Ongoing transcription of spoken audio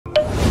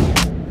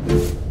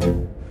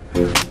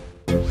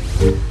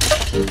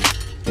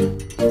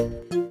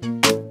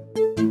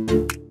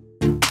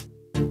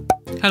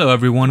Hello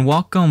everyone,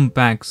 welcome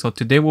back. So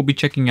today we'll be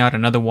checking out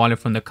another wallet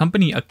from the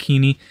company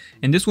Akeeni,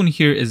 and this one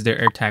here is their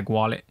AirTag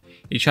wallet.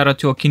 A shout out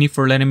to Akeeni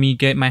for letting me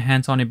get my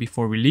hands on it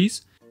before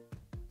release.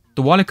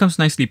 The wallet comes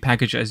nicely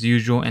packaged as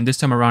usual, and this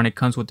time around it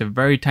comes with a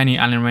very tiny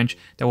Allen wrench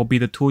that will be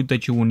the tool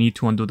that you will need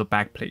to undo the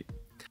backplate.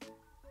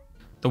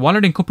 The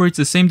wallet incorporates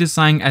the same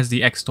design as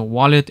the Xsto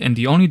wallet, and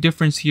the only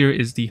difference here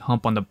is the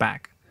hump on the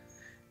back.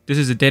 This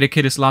is a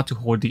dedicated slot to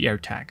hold the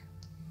AirTag.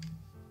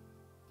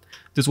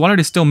 This wallet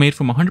is still made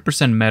from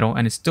 100% metal,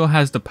 and it still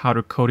has the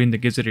powder coating that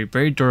gives it a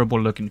very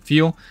durable look and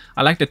feel.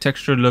 I like the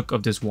textured look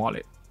of this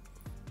wallet.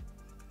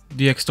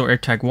 The Xsto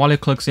AirTag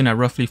wallet clocks in at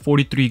roughly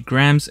 43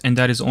 grams, and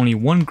that is only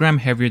 1 gram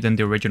heavier than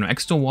the original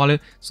Xsto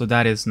wallet, so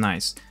that is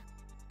nice.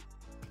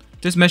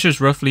 This measures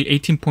roughly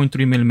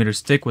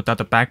 18.3mm thick without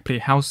the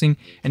backplate housing,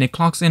 and it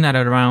clocks in at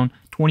around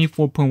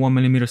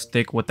 24.1mm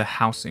thick with the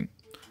housing.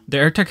 The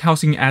AirTag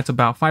housing adds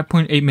about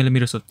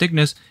 5.8mm of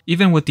thickness.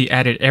 Even with the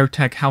added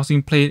AirTag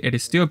housing plate, it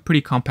is still a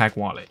pretty compact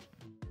wallet.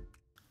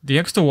 The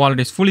Xsto wallet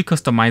is fully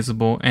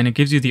customizable, and it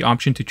gives you the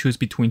option to choose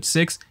between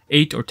 6,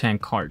 8, or 10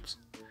 cards.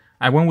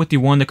 I went with the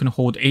one that can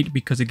hold 8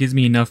 because it gives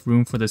me enough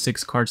room for the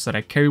 6 cards that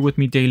I carry with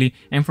me daily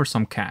and for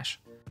some cash.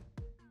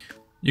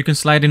 You can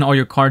slide in all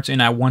your cards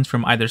in at once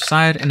from either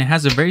side, and it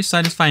has a very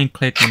satisfying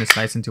click when it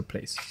slides into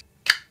place.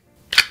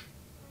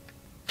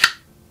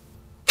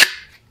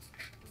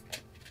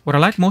 What I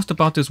like most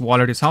about this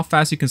wallet is how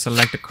fast you can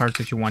select the cards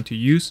that you want to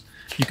use.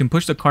 You can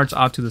push the cards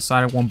out to the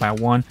side one by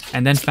one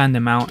and then fan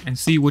them out and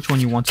see which one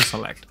you want to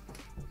select.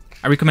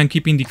 I recommend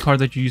keeping the card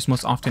that you use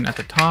most often at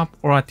the top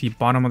or at the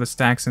bottom of the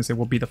stack, since it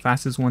will be the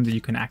fastest one that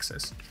you can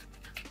access.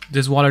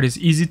 This wallet is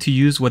easy to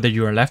use whether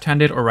you are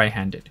left-handed or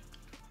right-handed.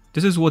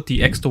 This is what the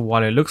Xsto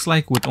wallet looks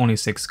like with only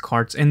 6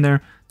 cards in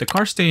there. The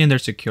cards stay in there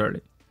securely.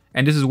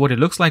 And this is what it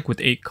looks like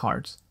with 8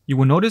 cards. You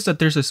will notice that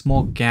there's a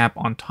small gap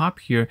on top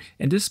here,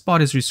 and this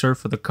spot is reserved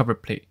for the cover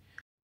plate.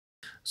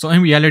 So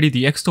in reality,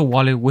 the Xsto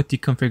wallet with the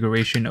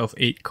configuration of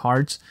 8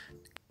 cards,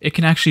 it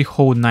can actually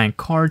hold 9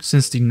 cards,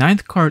 since the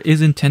 9th card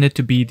is intended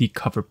to be the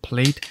cover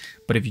plate,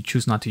 but if you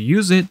choose not to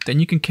use it, then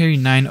you can carry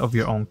 9 of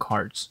your own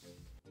cards.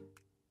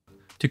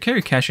 To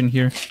carry cash in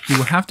here, you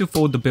will have to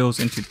fold the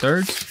bills into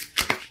thirds.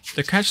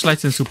 The cash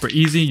slides in super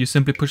easy. You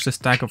simply push the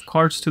stack of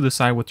cards to the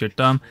side with your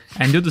thumb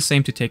and do the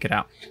same to take it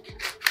out.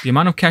 The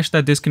amount of cash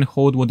that this can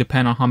hold will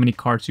depend on how many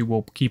cards you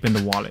will keep in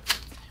the wallet.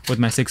 With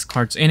my 6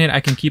 cards in it,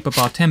 I can keep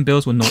about 10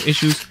 bills with no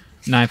issues.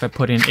 Now if I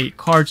put in 8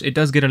 cards, it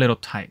does get a little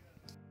tight.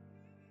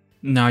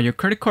 Now your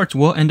credit cards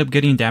will end up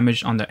getting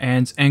damaged on the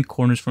ends and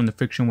corners from the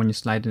friction when you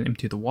slide them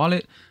into the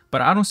wallet, but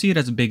I don't see it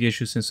as a big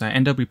issue since I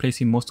end up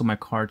replacing most of my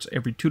cards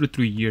every 2 to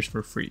 3 years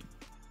for free.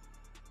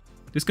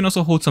 This can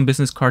also hold some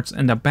business cards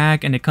in the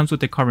back, and it comes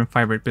with a carbon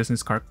fiber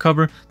business card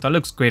cover that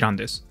looks great on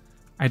this.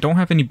 I don't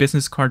have any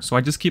business cards, so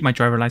I just keep my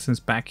driver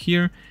license back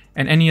here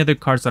and any other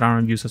cards that I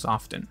don't use as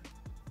often.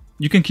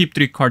 You can keep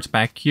 3 cards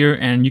back here,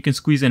 and you can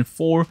squeeze in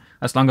 4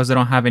 as long as they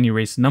don't have any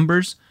raised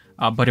numbers,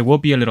 but it will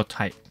be a little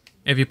tight.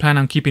 If you plan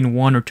on keeping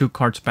 1 or 2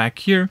 cards back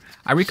here,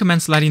 I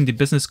recommend sliding the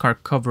business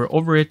card cover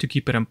over it to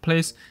keep it in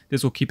place.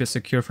 This will keep it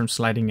secure from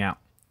sliding out.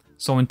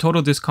 So in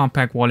total, this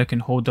compact wallet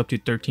can hold up to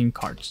 13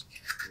 cards.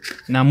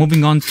 Now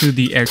moving on to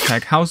the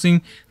AirTag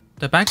housing.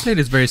 The backplate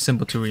is very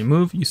simple to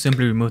remove. You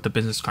simply remove the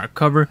business card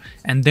cover,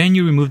 and then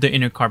you remove the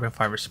inner carbon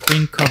fiber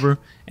spring cover,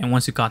 and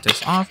once you got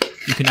this off,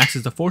 you can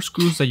access the 4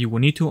 screws that you will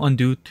need to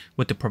undo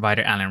with the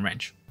provided Allen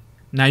wrench.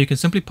 Now you can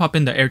simply pop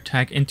in the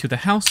AirTag into the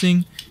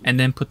housing and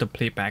then put the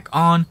plate back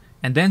on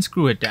and then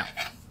screw it down.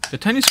 The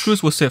tiny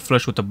screws will sit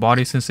flush with the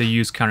body since they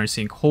use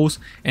countersink holes,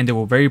 and they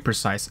were very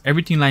precise.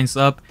 Everything lines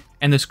up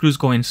and the screws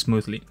go in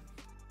smoothly.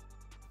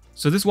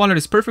 So this wallet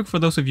is perfect for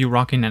those of you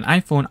rocking an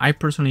iPhone. I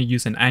personally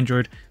use an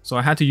Android, so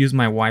I had to use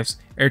my wife's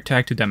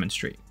AirTag to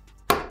demonstrate.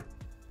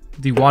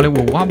 The wallet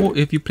will wobble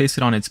if you place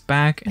it on its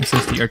back, and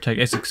since the AirTag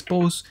is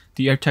exposed,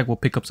 the AirTag will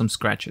pick up some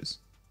scratches.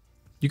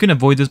 You can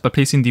avoid this by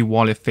placing the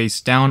wallet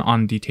face down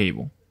on the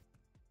table.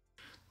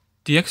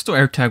 The Xsto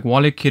AirTag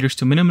wallet caters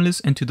to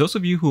minimalists and to those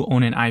of you who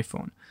own an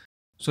iPhone.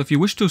 So if you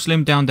wish to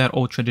slim down that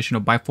old traditional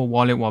bifold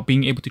wallet while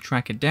being able to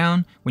track it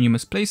down when you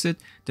misplace it,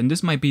 then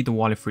this might be the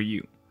wallet for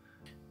you.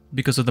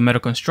 Because of the metal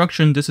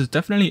construction, this is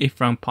definitely a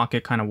front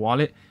pocket kind of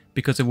wallet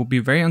because it will be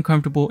very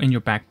uncomfortable in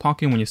your back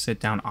pocket when you sit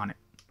down on it.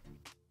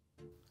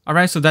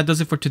 Alright, so that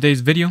does it for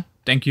today's video.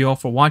 Thank you all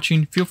for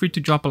watching. Feel free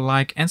to drop a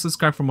like and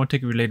subscribe for more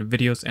tech related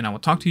videos, and I will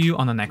talk to you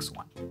on the next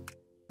one.